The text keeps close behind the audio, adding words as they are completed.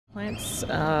Plants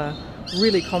are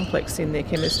really complex in their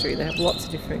chemistry. They have lots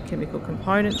of different chemical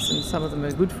components, and some of them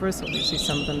are good for us, obviously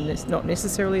some of them not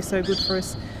necessarily so good for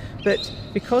us. But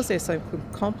because they're so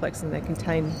complex and they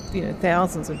contain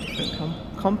thousands of different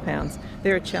compounds,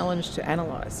 they're a challenge to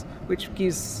analyse, which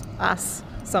gives us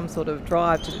some sort of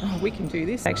drive to, we can do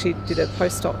this. I actually did a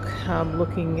postdoc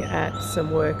looking at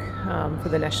some work for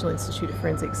the National Institute of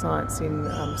Forensic Science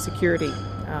in security,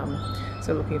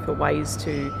 so looking for ways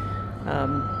to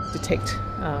detect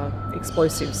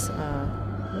explosives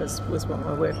was what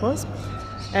my work was.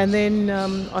 And then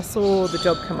I saw the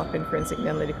job come up in forensic and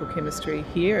analytical chemistry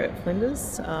here at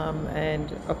Flinders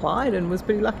and applied and was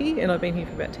pretty lucky, and I've been here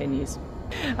for about 10 years.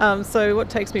 So what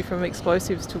takes me from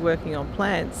explosives to working on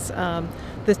plants,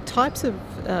 the types of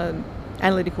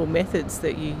analytical methods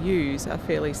that you use are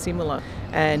fairly similar,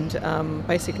 and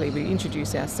basically we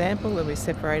introduce our sample and we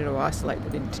separate or isolate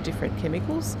them into different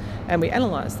chemicals and we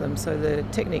analyse them. So the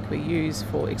technique we use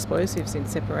for explosives in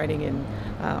separating and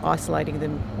isolating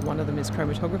them, one of them is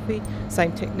chromatography,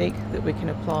 same technique that we can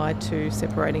apply to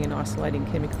separating and isolating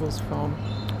chemicals from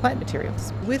plant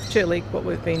materials. With Jerleak, what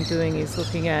we've been doing is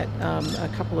looking at a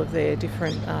couple of their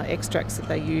different extracts that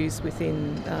they use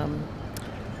within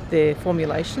their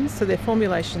formulations. So their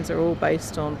formulations are all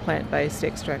based on plant-based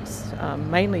extracts,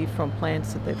 mainly from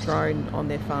plants that they've grown on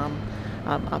their farm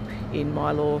up in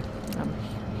Mylor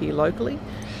here locally.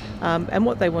 And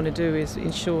what they want to do is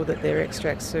ensure that their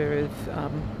extracts are of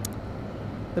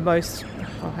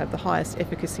have the highest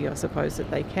efficacy, I suppose, that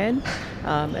they can,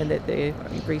 and that they're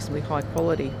reasonably high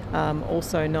quality.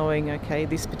 Also knowing, okay,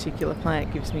 this particular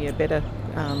plant gives me a better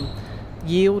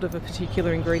yield of a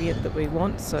particular ingredient that we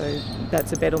want, so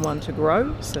that's a better one to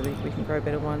grow, so we can grow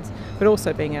better ones, but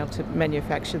also being able to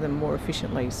manufacture them more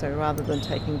efficiently. So rather than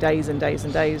taking days and days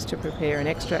and days to prepare an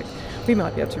extract, we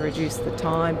might be able to reduce the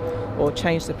time or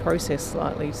change the process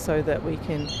slightly so that we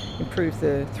can improve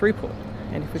the throughput.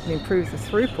 And if we can improve the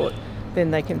throughput, then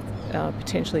they can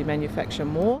potentially manufacture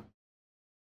more.